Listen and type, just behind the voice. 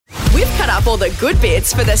up all the good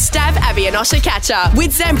bits for the Stav, Abby and Osher catch-up.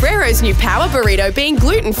 With Zambrero's new power burrito being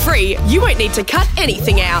gluten-free, you won't need to cut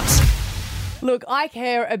anything out. Look, I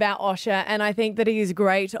care about Osher and I think that he is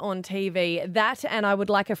great on TV. That and I would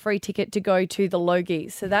like a free ticket to go to the Logie.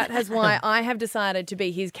 So that is why I have decided to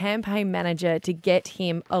be his campaign manager to get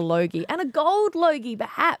him a Logie and a gold Logie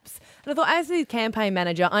perhaps. And I thought as his campaign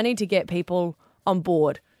manager, I need to get people on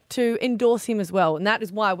board to endorse him as well. And that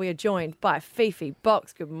is why we are joined by Fifi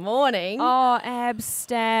Box. Good morning. Oh, Abs,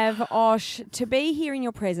 Stav, Osh, to be here in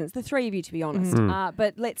your presence, the three of you to be honest,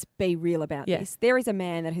 but let's be real about this. There is a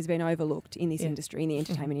man that has been overlooked in this industry, in the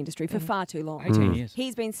entertainment industry, for far too long. 18 years.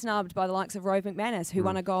 He's been snubbed by the likes of Rove McManus, who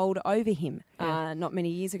won a gold over him not many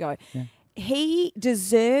years ago. Yeah. He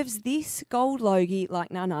deserves this gold Logie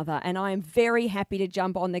like none other, and I am very happy to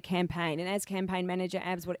jump on the campaign. And as campaign manager,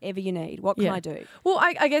 Abs, whatever you need, what can I do? Well,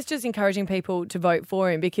 I guess just encouraging people to vote for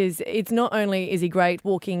him, because it's not only is he great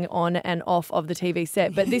walking on and off of the TV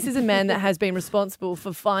set, but this is a man that has been responsible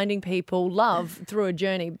for finding people love through a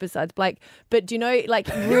journey besides Blake. But do you know, like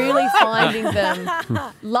really finding them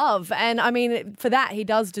love. And I mean, for that, he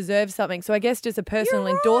does deserve something. So I guess just a personal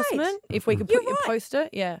endorsement, if we could put your poster.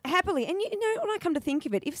 Yeah. Happily. And you know, when I come to think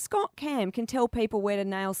of it, if Scott Cam can tell people where to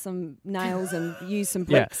nail some nails and use some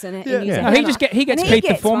bricks and use a hammer, he gets Pete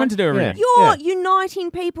the Foreman to do everything. You're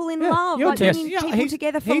uniting people in love, like bringing people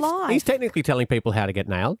together for life. He's technically telling people how to get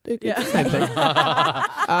nailed. It's the same thing.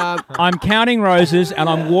 I'm counting roses and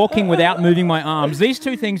I'm walking without moving my arms. These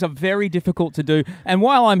two things are very difficult to do. And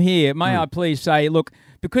while I'm here, may I please say, look,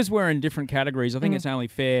 because we're in different categories, I think it's only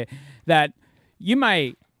fair that you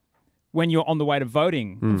may, when you're on the way to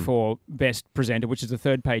voting for Best Presenter, which is the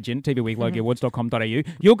third page in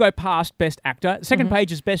tvweeklogieawards.com.au, you'll go past Best Actor. Second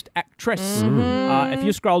page is Best Actress. If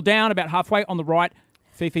you scroll down about halfway on the right,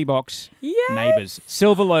 Fifi Box, Neighbours.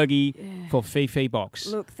 Silver Logie for Fifi Box.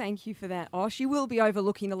 Look, thank you for that, Osh. You will be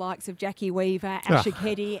overlooking the likes of Jackie Weaver, Asher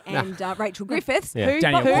Keddy and Rachel Griffiths.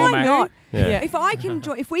 Daniel Why Cormack. not? Yeah. If I can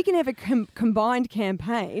if we can have a combined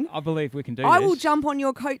campaign, I believe we can do I this. will jump on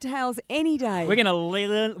your coattails any day. We're gonna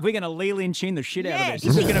Lee Lin Chin the shit out of this.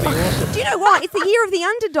 This is gonna be awesome. Do you know what? It's the year of the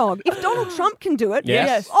underdog. If Donald Trump can do it,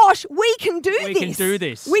 Yes. Osh, we can do this. We can do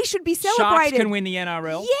this. We should be Sharks celebrated. can win the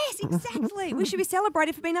NRL. Yes, exactly. We should be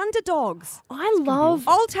celebrated for being underdogs.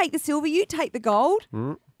 I'll take the silver, you take the gold.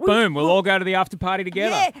 Boom, we'll all go to the after party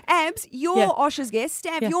together. Yeah, Abs, you're Osher's guest.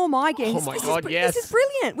 Stav, you're my guest. Oh my God, yes. This is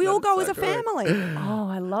brilliant. We all go as a family. Oh,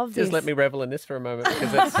 I love this. Just let me revel in this for a moment,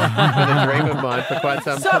 because it's been a dream of mine for quite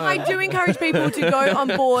some So time. I do encourage people to go on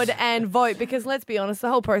board and vote, because let's be honest, the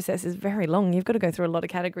whole process is very long. You've got to go through a lot of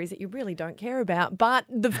categories that you really don't care about, but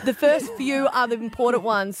the first few are the important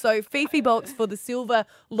ones. So Fifi Box for the silver,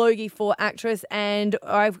 Logie for actress, and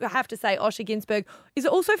I have to say Osher Ginsberg, is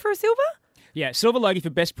it also for a silver? Yeah, Silver Logie for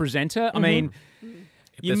Best Presenter. I mean,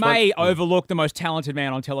 you may overlook the most talented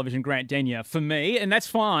man on television, Grant Denyer, for me, and that's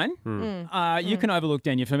fine. You can overlook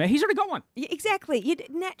Denyer for me. He's already got one. Yeah, exactly. You'd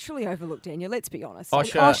naturally overlook Daniel, let's be honest.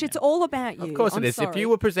 Osher, Osh, it's all about you. Of course I'm it is. sorry. If you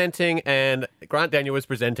were presenting and Grant Daniel was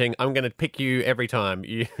presenting, I'm going to pick you every time.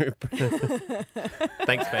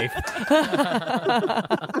 Thanks, Faith.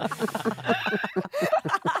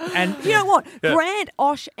 And you know what? Grant,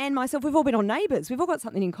 Osh, and myself, we've all been on Neighbours. We've all got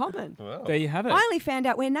something in common. Wow. there you have it. I only found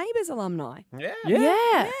out we're Neighbours alumni. Yeah.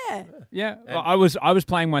 Yeah. Well, I was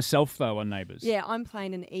playing myself though on Neighbours. Yeah, I'm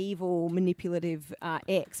playing an evil, manipulative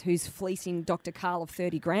ex who's fleecing Dr. Carl of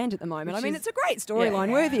 30 grand at the moment. I mean, it's a great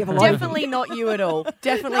storyline, worthy of a life. Definitely not you at all.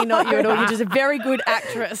 Definitely not you at all. You're just a very good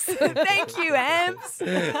actress. Thank you, Abs.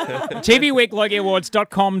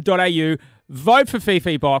 tvweeklogieawards.com.au. Vote for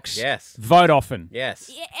Fifi Box. Yes. Vote often.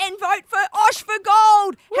 Yes. Yeah, and vote for Osh for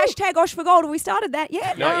Gold. Hashtag Osh for Gold. Have we started that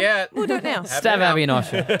yet? Not yet. We'll do it now. Stav, Abby and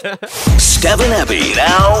Osher. Stav and Abby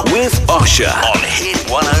now with Osher on Hit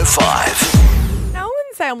 105. Now, I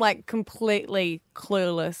wouldn't say I'm like completely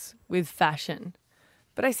clueless with fashion,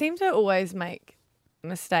 but I seem to always make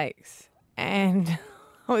mistakes. And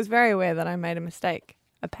I was very aware that I made a mistake,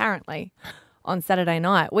 apparently. On Saturday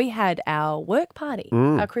night, we had our work party,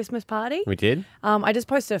 our Christmas party. We did? I just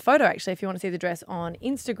posted a photo, actually, if you want to see the dress, on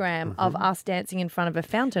Instagram of us dancing in front of a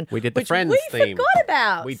fountain. We did the which Friends we theme. forgot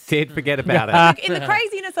about. We did forget about it. In the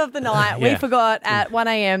craziness of the night, we forgot at 1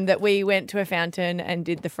 a.m. that we went to a fountain and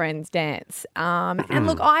did the Friends dance. And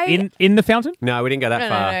look, In the fountain? No, we didn't go that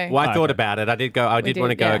far. no. Well, I thought about it. I did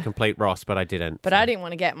want to go yeah. complete Ross, but I didn't. But I didn't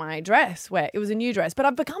want to get my dress wet. It was a new dress. But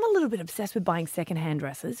I've become a little bit obsessed with buying secondhand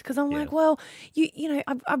dresses because I'm like, well,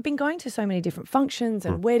 I've been going to so many different functions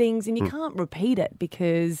and weddings, and you can't repeat it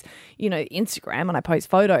because, Instagram and I post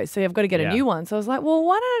photos, so I've got to get a new one. So I was like, well,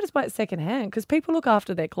 why don't I just buy it secondhand? Because people look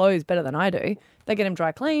after their clothes better than I do. They get them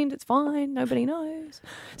dry cleaned. It's fine. Nobody knows.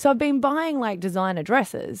 So I've been buying like designer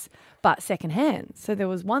dresses, but secondhand. So there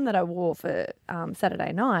was one that I wore for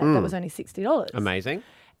Saturday night that was only $60. Amazing.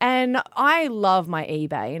 And I love my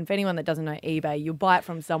eBay. And for anyone that doesn't know eBay, you buy it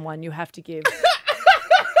from someone, you have to give.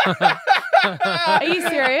 Are you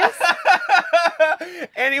serious?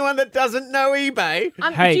 Anyone that doesn't know eBay,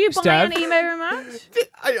 Hey, do you buy Stav. on eBay very much?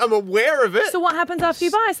 I'm aware of it. So what happens after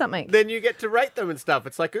you buy something? Then you get to rate them and stuff.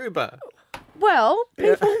 It's like Uber. Well,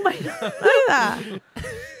 people may not know that.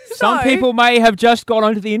 Some So- people may have just got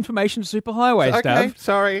onto the information superhighway, Okay,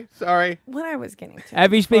 Stav. sorry. What I was getting to.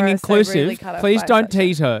 Abby's being before I so rudely inclusive. cut off Please by don't such a-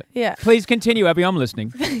 tease her. Yeah. Please continue, Abby. I'm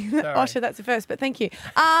listening. Osher, that's the first, but thank you.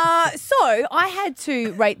 So I had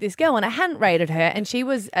to rate this girl, and I hadn't rated her, and she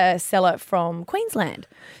was a seller from Queensland.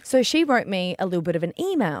 So she wrote me a little bit of an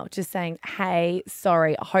email just saying, hey,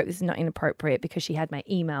 sorry, I hope this is not inappropriate, because she had my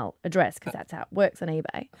email address, because that's how it works on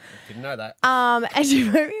eBay. Didn't know that. And she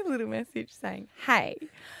wrote me a little message saying, hey,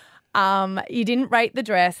 you didn't rate the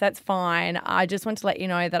dress. That's fine. I just want to let you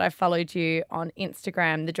know that I followed you on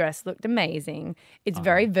Instagram. The dress looked amazing. It's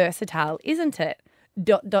very versatile, isn't it? ...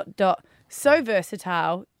 So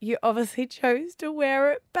versatile, you obviously chose to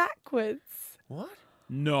wear it backwards. What?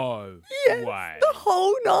 No way. The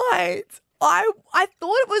whole night. I thought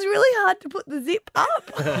it was really hard to put the zip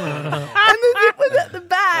up. And the zip was at the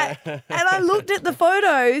back. And I looked at the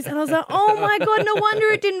photos and I was like, oh my God, no wonder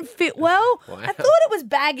it didn't fit well. Wow. I thought it was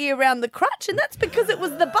baggy around the crotch, and that's because it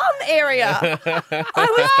was the bum area. I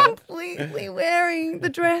was completely wearing the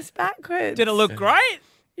dress backwards. Did it look great?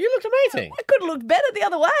 You looked amazing. I could have looked better the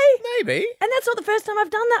other way. Maybe. And that's not the first time I've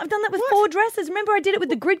done that. I've done that with 4 dresses. Remember, I did it with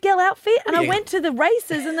the grid girl outfit, and I Yeah. went to the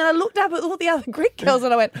races, and then I looked up at all the other grid girls,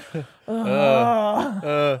 and I went, Who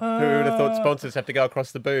would have thought sponsors have to go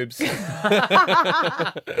across the boobs?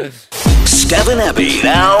 Stav and Abby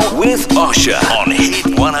now with Osher on Hit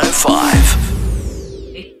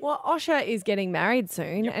 105. well, Osher is getting married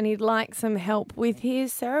soon, and he'd like some help with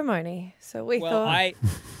his ceremony. So we Well, thought,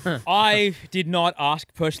 I did not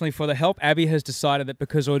ask personally for the help. Abby has decided that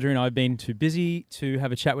because Audrey and I have been too busy to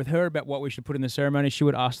have a chat with her about what we should put in the ceremony, she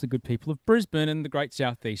would ask the good people of Brisbane and the Great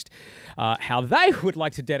Southeast how they would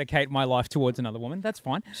like to dedicate my life towards another woman. That's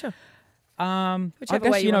fine. Sure. I whichever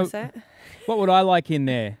guess, way you want to say it. what would I like in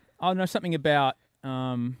there? I know something about,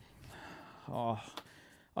 I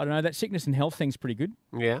don't know, that sickness and health thing's pretty good.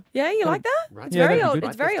 Yeah. Yeah, you like that? Right. It's Yeah, very that'd be old. good.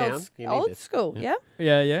 It's very Write old, this down. You need old this. school. Yeah.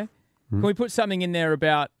 Yeah. Can we put something in there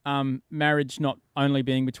about marriage not only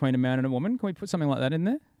being between a man and a woman? Can we put something like that in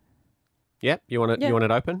there? Yep. You want it? Yeah. You want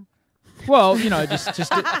it open? Well, just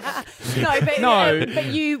No, but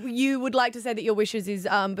you would like to say that your wishes is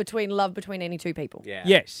between any two people. Yeah.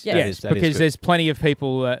 yes, Yes. yes, That is because good. there's plenty of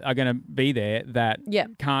people that are going to be there that Yeah.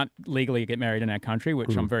 can't legally get married in our country,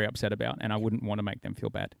 which I'm very upset about, and I wouldn't want to make them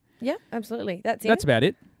feel bad. Yeah, absolutely. That's it. That's about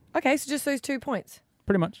it, Okay, so just those 2 points.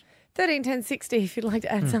 pretty much. 13, 10, 60, if you'd like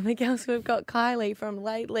to add something else. We've got Kylie from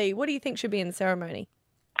Lately. What do you think should be in the ceremony?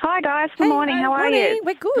 Hi guys, good morning. How are morning. you?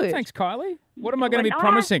 We're good. Thanks, Kylie. What am I going to be Well, I-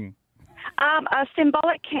 promising? A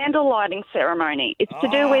symbolic candle lighting ceremony. It's to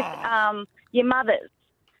do with your mothers.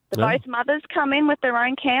 Both mothers come in with their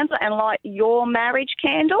own candle and light your marriage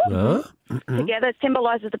candle together. It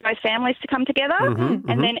symbolises the both families to come together.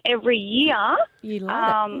 And then every year, You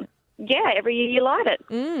love every year you light it.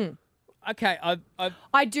 it. Okay,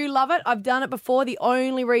 I do love it. I've done it before. The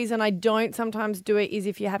only reason I don't sometimes do it is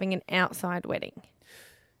if you're having an outside wedding.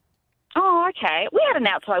 Oh, okay. We had an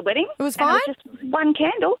outside wedding. It was and fine? It was just one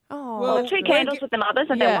candle. Oh, Well, 2 candles with the mothers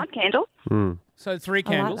and Yeah. then 1 candle. so 3 I like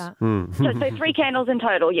candles. that. So 3 candles in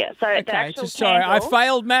total, yeah. So the Okay, actual just sorry, I candle-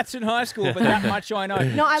 failed maths in high school, but that much I know.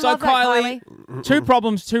 No, I so love that, Kylie, two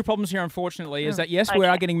problems here, unfortunately, is that yes, we are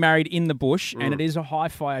Okay. getting married in the bush, and it is a high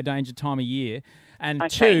fire danger time of year. And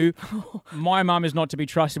Okay. 2, my mum is not to be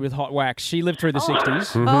trusted with hot wax. She lived through the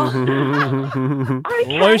 60s.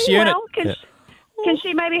 Okay, Loose unit. well, can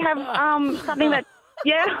she maybe have something that, a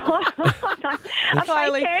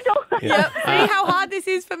Kylie. fake candle? Yep. See how hard this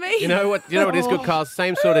is for me? You know what? You know what is good, Carl?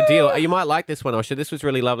 Same sort of deal. You might like this one, Osher. This was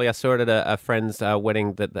really lovely. I saw it at a friend's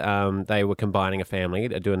wedding that they were combining a family,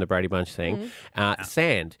 doing the Brady Bunch thing.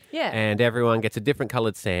 Sand. Yeah. And everyone gets a different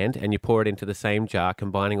coloured sand, and you pour it into the same jar,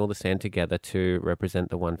 combining all the sand together to represent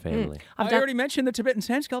the one family. I already mentioned the Tibetan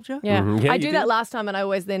sand sculpture. Yeah. Yeah, I you do did. that last time, and I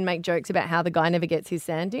always then make jokes about how the guy never gets his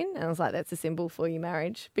sand in. And I was like, that's a symbol for your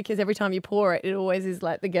marriage, because every time you pour it, it always is is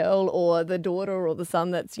like the girl or the daughter or the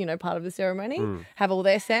son that's, part of the ceremony have all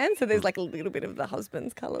their sand. So there's like a little bit of the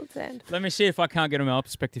husband's coloured sand. Let me see if I can't get him our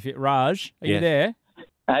perspective here. Raj, are you Yes. there?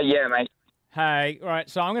 Yeah, mate. Hey, all right,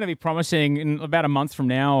 so I'm going to be promising, in about a month from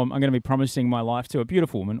now, I'm going to be promising my life to a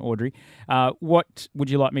beautiful woman, Audrey. What would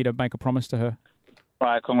you like me to make a promise to her?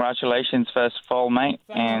 Right, congratulations, first of all, mate.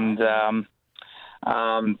 And,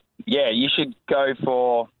 you should go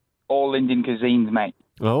for all Indian cuisines, mate.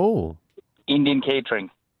 Oh. Indian catering.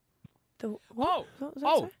 What was that,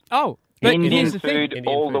 Oh, sorry? but Indian here's the thing. food Indian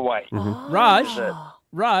all food. the way.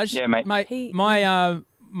 Raj, Yeah, mate.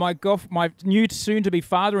 my new soon-to-be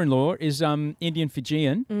father-in-law is Indian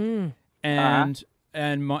Fijian, and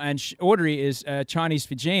Audrey is Chinese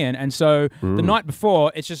Fijian, and so the night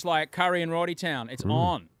before it's just like curry and roti town. It's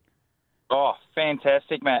on. Oh,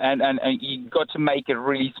 fantastic, man. And you got to make it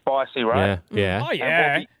really spicy, right? Yeah. Oh And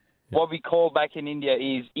yeah. what we call back in India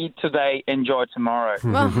is eat today, enjoy tomorrow.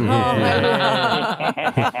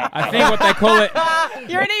 I think what they call it.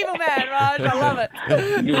 You're an evil man, Raj. I love it.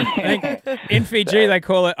 I think in Fiji they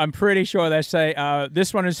call it. I'm pretty sure they say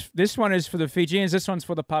this one is for the Fijians. This one's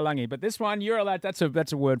for the Palangi. But this one you're allowed. That's a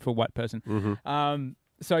word for white person.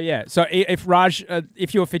 So yeah. So if Raj,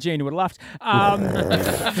 if you're Fijian, you would have laughed.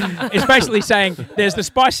 It's basically saying there's the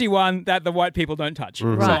spicy one that the white people don't touch. So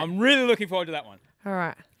Right. I'm really looking forward to that one. All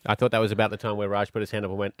right. I thought that was about the time where Raj put his hand up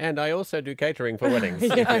and went, and I also do catering for weddings.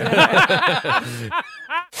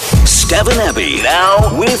 Stav and Abby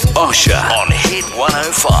now with Osher on Hit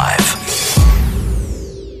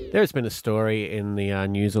 105. There's been a story in the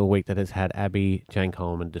news all week that has had Abby Jane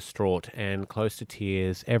Coleman distraught and close to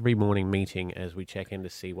tears every morning meeting as we check in to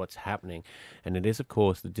see what's happening. And it is, of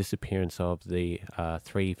course, the disappearance of the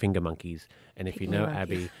 3 finger monkeys. And if you know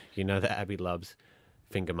Abby, you know that Abby loves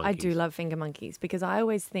finger monkeys. I do love finger monkeys because I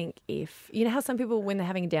always think you know how some people, when they're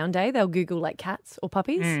having a down day, they'll Google like cats or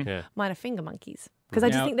puppies? Yeah. Mine are finger monkeys because I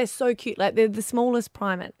just think they're so cute. Like they're the smallest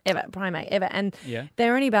primate ever. And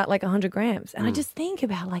they're only about like 100 grams. And I just think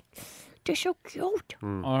about like, they're so cute.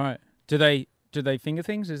 All right. Do they finger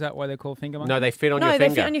things? Is that why they're called finger monkeys? No, they fit on No, your they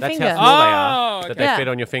finger. fit on your That's finger. how small they Oh, are, that okay. they fit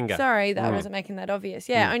on your finger. Sorry that I wasn't making that obvious.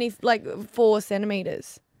 Yeah, only like 4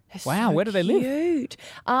 centimetres. They're Wow, so where do they live? Cute.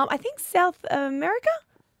 I think South America.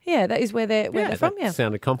 Yeah, that is where they're from. That Yeah,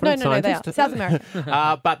 sounded confident. No, they are scientist. South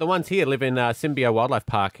America. But the ones here live in Symbio Wildlife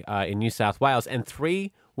Park in New South Wales, and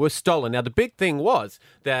 3 were stolen. Now, the big thing was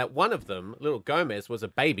that one of them, little Gomez, was a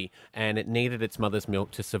baby, and it needed its mother's milk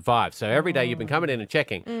to survive. So every day you've been coming in and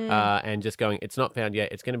checking and just going, it's not found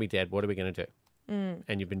yet, it's going to be dead, what are we going to do?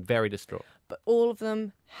 And you've been very distraught. But all of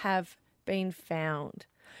them have been found.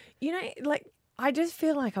 You know, like I just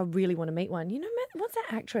feel like I really want to meet one. You know, what's that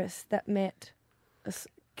actress that met a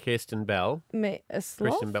Kirsten Bell, sloth?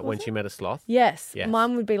 Kristen Bell, when she met a sloth. Yes, Yes.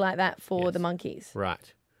 mine would be like that for Yes. the monkeys.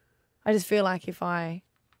 Right. I just feel like if I...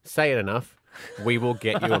 Say it enough, we will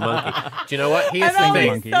get you a monkey. Do you know what? Here's And the I'll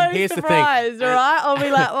thing. be so Here's the thing. surprised, all right? I'll be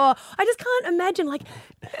like, oh, I just can't imagine. Like,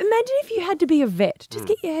 imagine if you had to be a vet. Just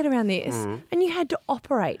get your head around this. And you had to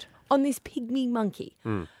operate on this pygmy monkey.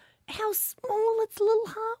 How small its little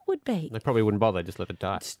heart would be. They probably wouldn't bother, just let it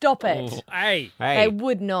die. Stop it. Hey. They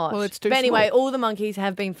would not. Well, it's too But anyway, small. all the monkeys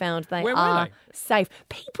have been found. They Where were are they? safe.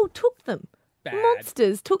 People took them. Bad.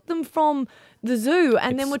 Monsters took them from the zoo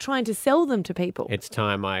and then were trying to sell them to people. It's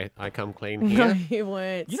time I come clean No, here. you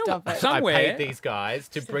weren't. You know Stop what? it. Somewhere, I paid these guys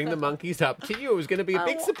to bring the monkeys up to you. It was going to be a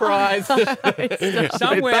big surprise. somewhere, It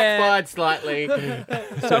backfired slightly.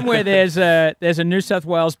 somewhere there's a New South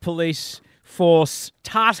Wales police force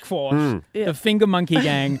task force, the Finger Monkey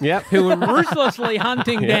Gang, Yep. who were ruthlessly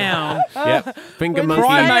hunting down. Yep. Finger When monkey. you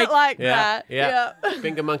say Primate. it like Yeah, that. yeah.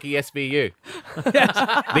 Finger monkey SVU.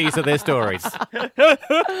 These are their stories.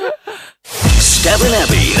 Stav and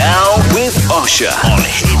Abby now with Osher on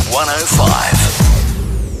Hit 105.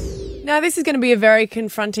 Now, this is going to be a very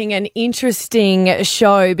confronting and interesting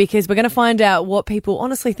show because we're going to find out what people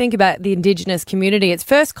honestly think about the Indigenous community. It's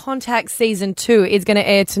First Contact Season 2 is going to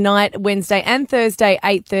air tonight, Wednesday and Thursday,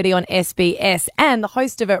 8:30 on SBS. And the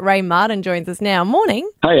host of it, Ray Martin, joins us now. Morning.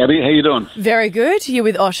 Hey, Abby, how you doing? Very good. You're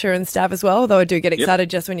with Osher and Stav as well, although I do get excited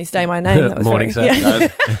just when you say my name. That was Morning, very, sir. Yeah.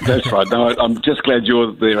 That's right. No, I'm just glad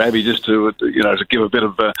you're there, Abby, just to to give a bit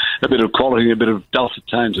of quality, a bit of dulcet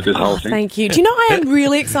tones to this whole thing. Thank you. Do you know, I am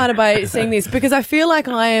really excited by seeing this because I feel like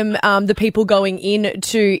I am the people going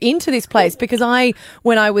into this place because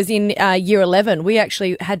when I was in year 11, we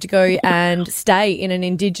actually had to go and stay in an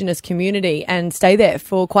Indigenous community and stay there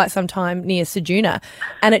for quite some time near Sejuna.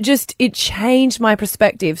 And it changed my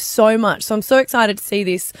perspective so much. So I'm so excited to see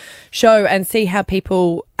this show and see how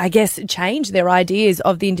people, I guess, change their ideas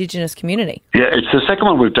of the Indigenous community. Yeah, it's the second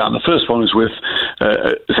one we've done. The first one was with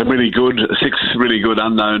some really good, 6 really good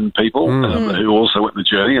unknown people who also went the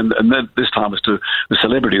journey, and then this time was to the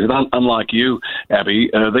celebrities. And unlike you, Abby,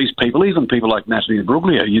 these people, even people like Natalie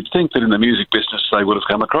Imbruglia, you'd think that in the music business they would have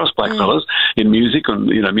come across black fellas in music and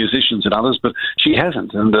musicians and others, but she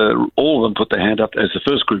hasn't. And all of them put their hand up, as the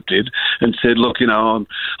first group did, and said, "Look,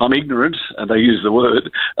 I'm ignorant," and they use the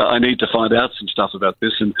word. I need to find out some stuff about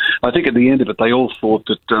this. And I think at the end of it, they all thought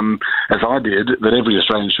that, as I did, that every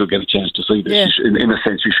Australian should get a chance to see this. Yeah. In a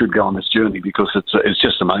sense, you should go on this journey because it's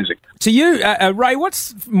just amazing. To you, Ray,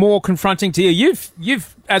 what's more confronting to you?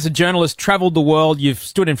 You've as a journalist, travelled the world. You've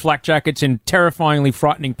stood in flak jackets in terrifyingly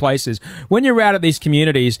frightening places. When you're out at these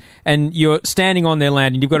communities and you're standing on their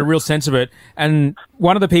land and you've got a real sense of it, and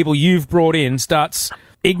one of the people you've brought in starts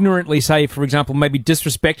ignorantly, say, for example, maybe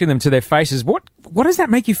disrespecting them to their faces, what does that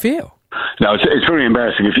make you feel? No, it's very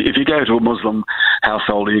embarrassing. If you go to a Muslim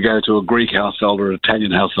household or you go to a Greek household or an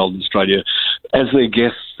Italian household in Australia, as their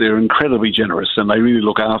guests, they're incredibly generous and they really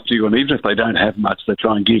look after you. And even if they don't have much, they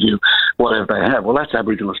try and give you whatever they have. Well, that's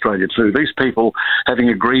Aboriginal Australia too. These people, having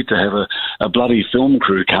agreed to have a bloody film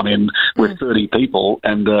crew come in with 30 people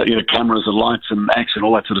and cameras and lights and action,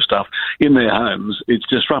 all that sort of stuff in their homes, it's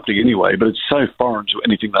disrupting anyway. But it's so foreign to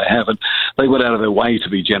anything they have, and they went out of their way to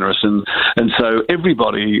be generous. And so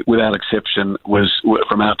everybody, without exception,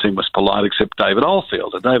 from our team was polite, except David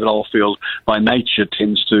Oldfield. And David Oldfield, by nature,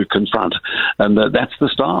 tends to confront, and that's the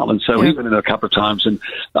style. And so he went in a couple of times, and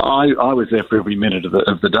I was there for every minute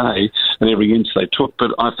of the day and every inch they took.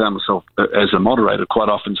 But I found myself, as a moderator, quite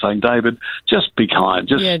often saying, David, just be kind,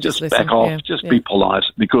 just listen. back off, be polite,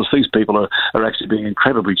 because these people are actually being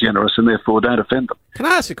incredibly generous, and therefore don't offend them. Can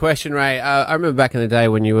I ask a question, Ray? I remember back in the day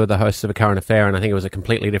when you were the host of A Current Affair, and I think it was a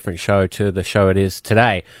completely different show to the show it is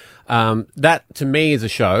today. That, to me, is a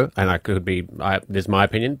show, and this is my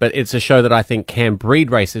opinion, but it's a show that I think can breed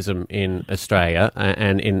racism in Australia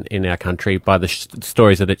and in our country by the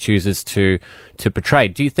stories that it chooses to portray.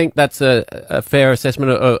 Do you think that's a fair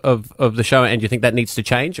assessment of the show, and do you think that needs to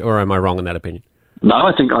change, or am I wrong in that opinion? No,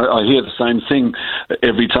 I think I hear the same thing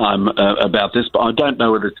every time about this, but I don't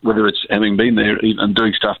know whether it's having been there and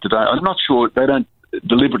doing stuff today. I'm not sure. They don't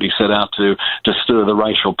deliberately set out to stir the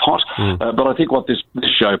racial pot. But I think what this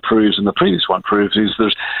show proves, and the previous one proves, is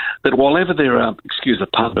that wherever there are, excuse the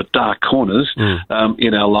pun, but dark corners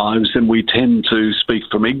in our lives, then we tend to speak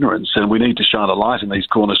from ignorance, and we need to shine a light in these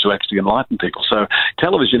corners to actually enlighten people. So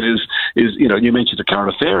television is you mentioned A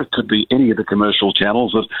Current Affair. It could be any of the commercial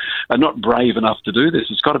channels that are not brave enough to do this.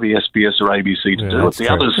 It's got to be SBS or ABC to do it. The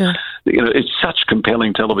others, it's such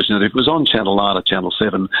compelling television that if it was on Channel 9 or Channel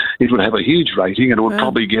 7, it would have a huge rating, and it would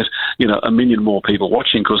probably get 1 million more people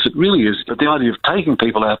watching, because it really is. But the idea of taking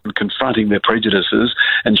people out and confronting their prejudices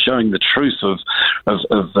and showing the truth of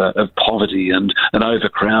poverty and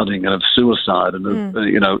overcrowding and of suicide and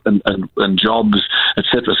and jobs,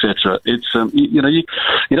 etc., etc. It's you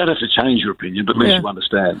don't have to change your opinion, but at least you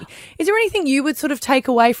understand. Is there anything you would sort of take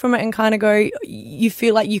away from it and kind of go, you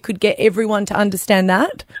feel like you could get everyone to understand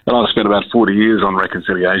that? And I've spent about 40 years on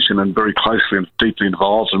reconciliation and very closely and deeply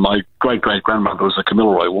involved. And my great-great-grandmother was a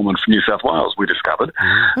Kamilaroi woman from New South Wales, we discovered.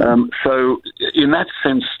 So in that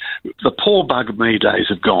sense, the poor bugger-me days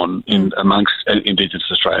have gone amongst Indigenous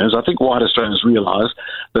Australians. I think white Australians realise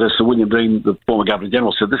that, as Sir William Dean, the former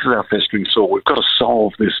Governor-General, said, this is our festering sore. We've got to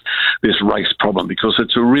solve this race problem, because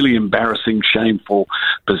it's a really embarrassing, shameful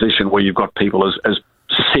position where you've got people as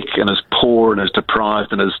sick and as poor and as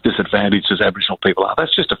deprived and as disadvantaged as Aboriginal people are.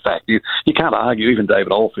 That's just a fact. You can't argue. Even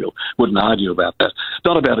David Oldfield wouldn't argue about that. It's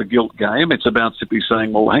not about a guilt game. It's about simply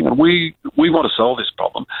saying, well, hang on, we want to solve this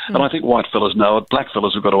problem. And I think white fellas know it. Black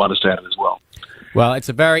fellas have got to understand it as well. Well, it's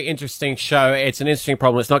a very interesting show. It's an interesting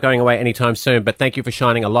problem. It's not going away anytime soon, but thank you for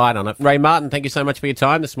shining a light on it. Ray Martin, thank you so much for your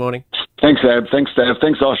time this morning. Thanks, Ab. Thanks, Stav.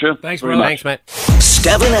 Thanks, Osher. Thanks, brother. Thanks, mate.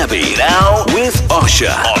 Stav and Abby now with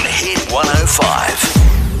Osher on Hit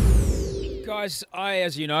 105. Guys,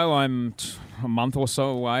 as you know, I'm a month or so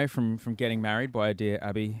away from getting married by a dear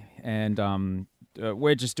Abby, and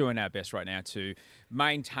we're just doing our best right now to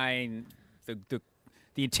maintain the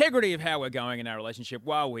integrity of how we're going in our relationship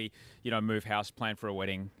while we, move house, plan for a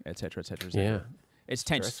wedding, etc., etc. Yeah. It's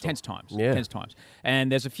tense times. Yeah. Tense times.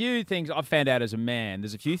 And there's a few things I've found out as a man.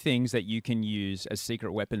 There's a few things that you can use as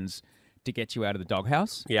secret weapons to get you out of the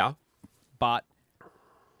doghouse. Yeah. But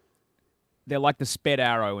they're like the sped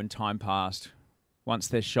arrow in time past. Once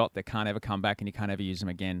they're shot, they can't ever come back, and you can't ever use them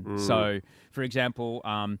again. So, for example,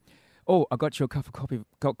 I got you a cup of coffee.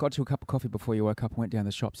 Got you a cup of coffee before you woke up and went down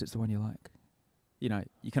the shops. It's the one you like.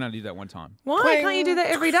 You can only do that one time. Why can't you do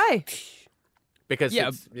that every day? Because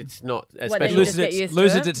it's not What, especially then you just get used to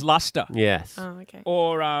loses it? its luster. Yes. Oh, okay.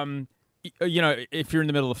 Or you know, if you're in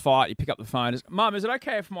the middle of a fight, you pick up the phone. Mum, is it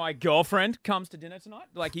okay if my girlfriend comes to dinner tonight?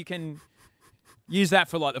 Like, you can use that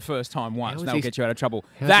for like the first time once. And that'll get you out of trouble.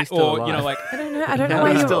 That, or you know, like I don't know why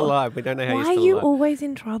you're you're still alive. We don't know how you're Why are still you alive. always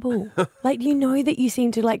in trouble? Like, you know that you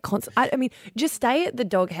seem to like I mean, just stay at the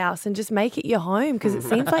doghouse and just make it your home because it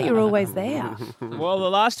seems like you're always there. Well, the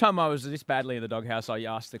last time I was this badly in the doghouse, I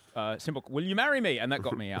asked the simple, "Will you marry me?" And that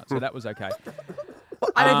got me out, so that was okay.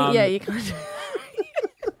 I don't think. Yeah, you can't.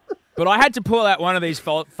 But I had to pull out one of these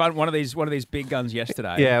big guns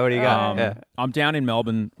yesterday. Yeah, what do you got? Yeah. I'm down in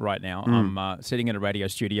Melbourne right now. I'm sitting in a radio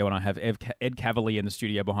studio, and I have Ed Cavalier in the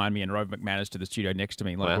studio behind me, and Rove McManus to the studio next to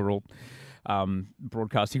me. Like we're all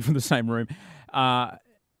broadcasting from the same room.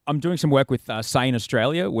 I'm doing some work with Sane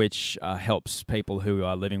Australia, which helps people who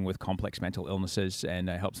are living with complex mental illnesses and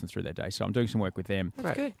helps them through their day. So I'm doing some work with them.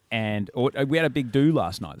 That's good. And we had a big do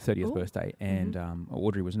last night, 30th birthday, and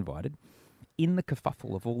Audrey was invited. In the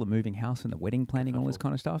kerfuffle of all the moving house and the wedding planning and all this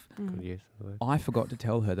kind of stuff, I forgot to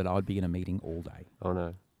tell her that I would be in a meeting all day. Oh,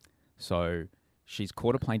 no. So she's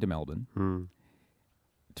caught a plane to Melbourne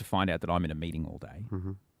to find out that I'm in a meeting all day,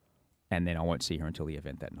 and then I won't see her until the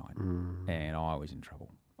event that night. And I was in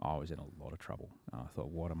trouble. I was in a lot of trouble. I thought,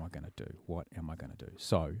 what am I going to do? What am I going to do?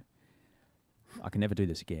 So I can never do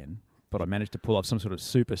this again, but I managed to pull off some sort of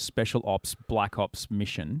super special ops, black ops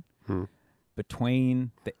mission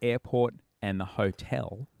between the airport and the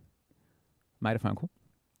hotel. Made a phone call.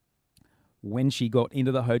 When she got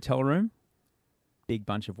into the hotel room, big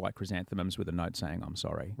bunch of white chrysanthemums with a note saying, "I'm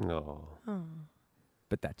sorry." No.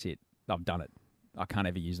 But that's it. I've done it. I can't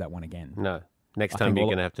ever use that one again. No. Next time you're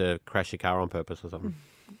going to have to crash your car on purpose or something.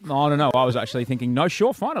 No, no, no. I was actually thinking, no,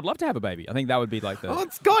 sure, fine. I'd love to have a baby. I think that would be like the... Oh,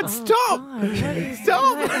 God, stop!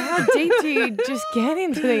 Stop! How deep do you just get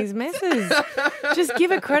into these messes? Just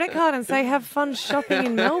give a credit card and say, have fun shopping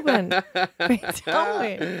in Melbourne. Tell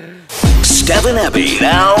me. Stav and Abby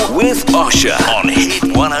now with Osher on Hit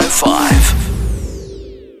 105.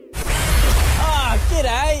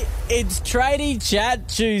 G'day. It's Tradie Chat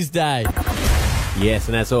Tuesday. Yes,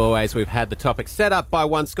 and as always, we've had the topic set up by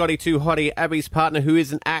one Scotty Too Hottie, Abby's partner, who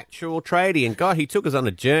is an actual tradie. And God, he took us on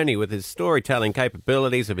a journey with his storytelling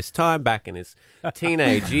capabilities of his time back in his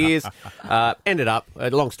teenage years. Ended up,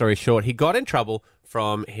 long story short, he got in trouble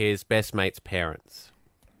from his best mate's parents.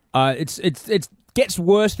 It gets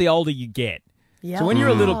worse the older you get. Yeah. So when you're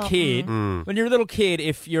a little kid,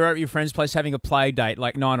 if you're at your friend's place having a play date,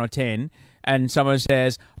 like 9 or 10, and someone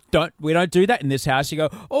says, we don't do that in this house. You go,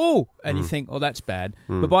 oh, and you think, oh, that's bad.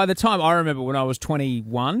 But by the time, I remember when I was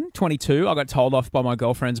 21, 22, I got told off by my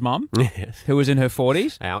girlfriend's mum, who was in her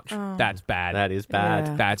 40s. Ouch. That's bad. That is bad.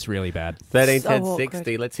 Yeah. That's really bad. 13, So 10, awkward.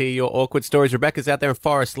 60. Let's hear your awkward stories. Rebecca's out there in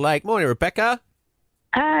Forest Lake. Morning, Rebecca.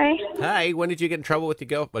 Hi. Hey, when did you get in trouble with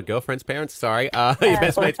your girlfriend's parents? Sorry, your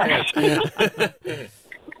best mate's parents.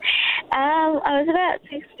 I was about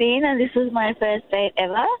 16 and this was my first date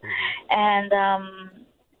ever. And,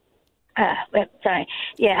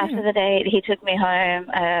 after the date, he took me home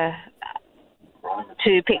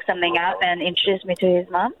to pick something up and introduced me to his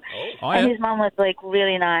mum. And his mum was, like,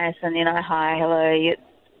 really nice and, hi, hello,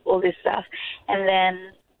 all this stuff. And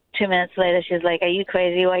then 2 minutes later, she's like, are you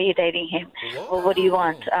crazy? Why are you dating him? Well, what do you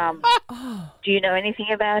want? Do you know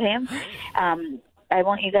anything about him? I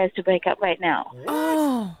want you guys to break up right now.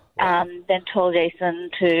 Then told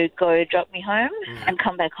Jason to go drop me home and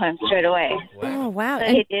come back home straight away. Oh, wow. So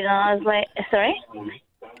he did, and I was like, sorry?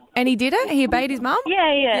 And he did it? He obeyed his mum?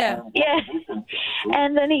 Yeah.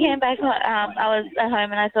 And then he came back home. I was at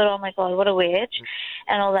home, and I thought, oh, my God, what a witch,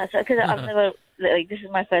 and all that stuff. Because I've never, this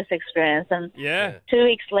is my first experience. And 2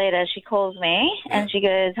 weeks later, she calls me, and she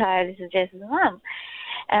goes, hi, this is Jason's mum.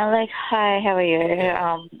 And I'm like, hi, how are you?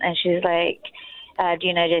 And she's like, do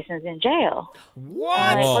you know Jason's in jail? What?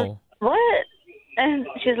 I'm like, what? And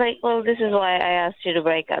she's like, well, this is why I asked you to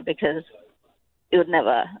break up, because it would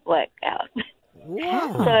never work out.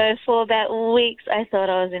 Wow. So for about weeks, I thought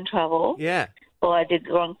I was in trouble. Yeah. Or I did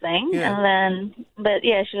the wrong thing. Yeah. And then, but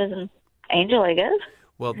yeah, she was an angel, I guess.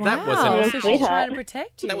 Well, that was Wow, an so she's trying to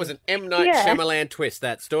protect you. That was an M. Night Shyamalan twist,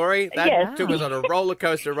 that story. That took us on a roller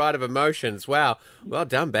coaster ride of emotions. Wow. Well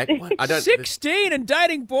done, Beck. 16 and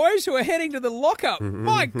dating boys who are heading to the lockup.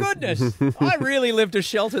 My goodness. I really lived a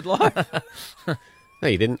sheltered life. No,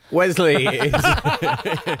 you didn't. Wesley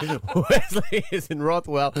is in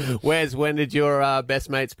Rothwell. Wes, when did your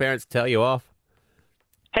best mate's parents tell you off?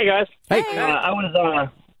 Hey, guys. Hey. I was... hello.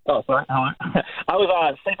 I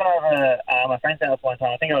was sleeping over my friend's house one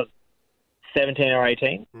time. I think I was 17 or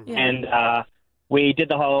 18. Yeah. And we did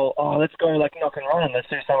the whole, let's go like knock and run. Let's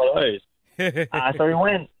do some of those. So we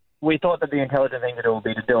went we thought that the intelligent thing to do would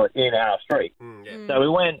be to do it in our street. So we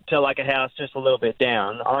went to like a house just a little bit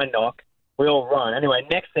down. I knock. We all run. Anyway,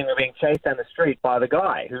 next thing we're being chased down the street by the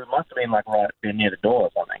guy who must have been like right near the door or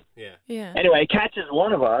something. Yeah. Anyway, he catches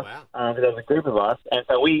one of us because there was a group of us, and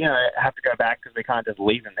so we have to go back because we can't just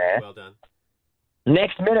leave him there. Well done.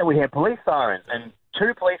 Next minute, we hear police sirens and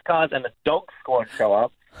 2 police cars and the dog squad show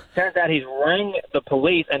up. Turns out he's rang the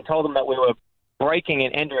police and told them that we were breaking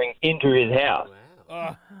and entering into his house.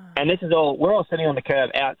 Wow. And this is all, we're all sitting on the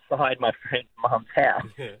curb outside my friend's mum's house.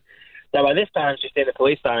 So by this time, she's seen the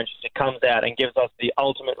police siren. She comes out and gives us the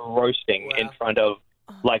ultimate roasting in front of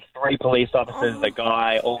like 3 police officers, the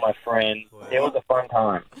guy, all my friends. It was a fun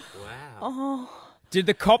time. Wow. Did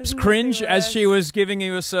the cops cringe as she was giving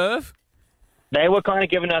you a serve? They were kind of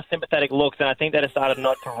giving us sympathetic looks, and I think they decided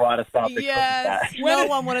not to write us up because of that. No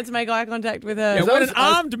one wanted to make eye contact with her. Yeah, when an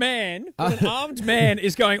armed man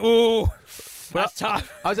is going, ooh, that's tough.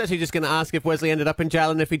 I was actually just going to ask if Wesley ended up in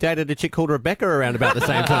jail and if he dated a chick called Rebecca around about the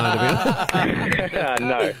same time.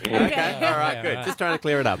 No. Okay, all right, good. Just trying to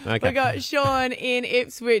clear it up. Okay. We got Sean in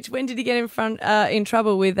Ipswich. When did he get in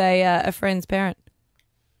trouble with a friend's parent?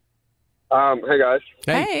 Hey guys.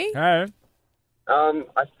 Hey. I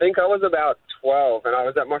think I was about 12 and I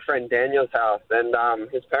was at my friend Daniel's house and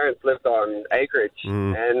his parents lived on acreage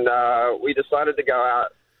and we decided to go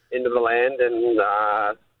out into the land and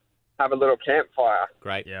have a little campfire.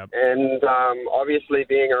 Great, yeah. And obviously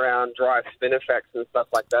being around dry spin effects and stuff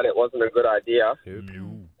like that, it wasn't a good idea.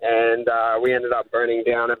 And we ended up burning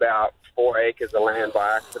down about 4 acres of land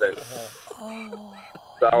by accident.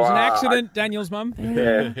 So, it was an accident, Daniel's mum.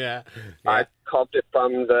 Yeah. I copped it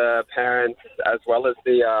from the parents as well as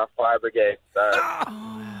the fire brigade. So.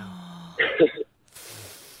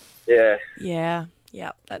 Yeah,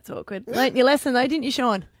 that's awkward. Learned your lesson though, didn't you,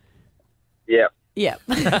 Sean? Yep.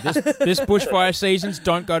 This bushfire seasons,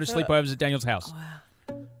 don't go to sleepovers at Daniel's house.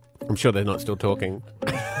 I'm sure they're not still talking.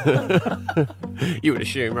 You would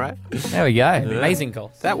assume, right? There we go. Amazing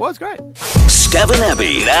calls. That was great. Stav and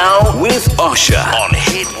Abby now with Osher on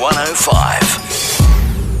Hit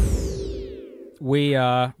 105. We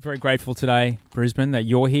are very grateful today, Brisbane, that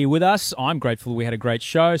you're here with us. I'm grateful we had a great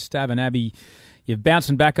show. Stav and Abby, you're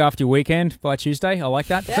bouncing back after your weekend by Tuesday. I like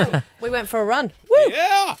that. Yeah, we went for a run. Woo!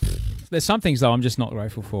 Yeah! There's some things, though, I'm just not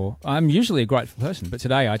grateful for. I'm usually a grateful person, but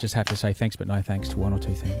today I just have to say thanks but no thanks to one or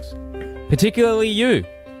two things. Particularly you,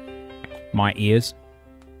 my ears.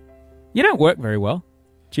 You don't work very well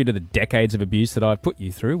due to the decades of abuse that I've put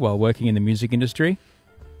you through while working in the music industry.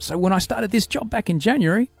 So when I started this job back in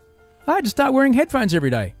January, I had to start wearing headphones every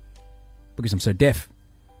day because I'm so deaf.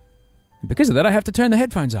 And because of that, I have to turn the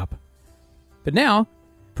headphones up. But now,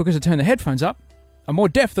 because I turn the headphones up, I'm more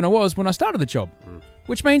deaf than I was when I started the job.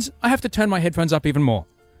 Which means I have to turn my headphones up even more,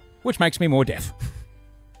 which makes me more deaf.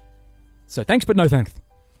 So thanks, but no thanks.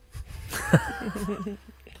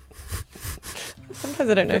 Sometimes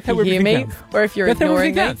I don't know if you hear me or if you're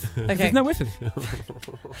ignoring me. Okay. There's no with it.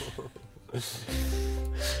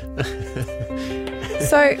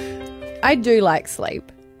 So, I do like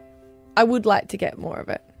sleep. I would like to get more of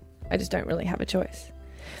it. I just don't really have a choice.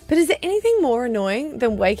 But is there anything more annoying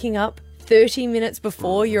than waking up 30 minutes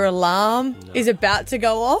before your alarm is about to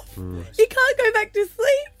go off? You can't go back to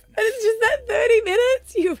sleep. And it's just that 30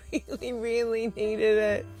 minutes. You really, really needed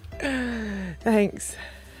it. Thanks.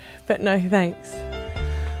 But no thanks.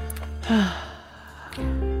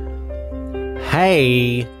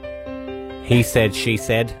 Hey, he said, she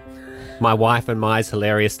said. My wife and my's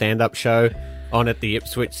hilarious stand-up show on at the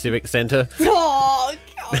Ipswich Civic Centre. Oh,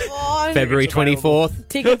 come on. February 24th.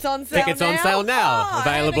 Tickets on sale Tickets on sale now. Oh,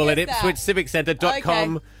 Available at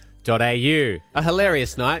ipswichciviccentre.com.au. A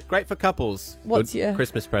hilarious night. Great for couples. What's your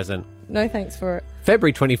Christmas present? No thanks for it.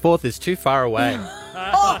 February 24th is too far away.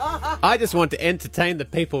 I just want to entertain the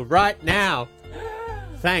people right now.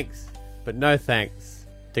 Thanks, but no thanks.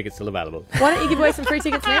 Tickets still available. Why don't you give away some free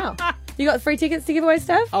tickets now? You got free tickets to give away,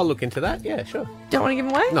 Stav? I'll look into that. Yeah, sure. Don't want to give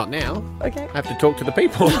them away? Not now. Okay. I have to talk to the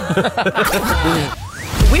people.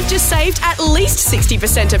 We've just saved at least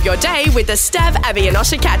 60% of your day with the Stav, Abby and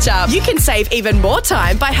Osher catch-up. You can save even more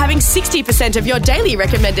time by having 60% of your daily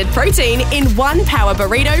recommended protein in one power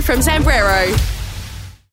burrito from Zambrero.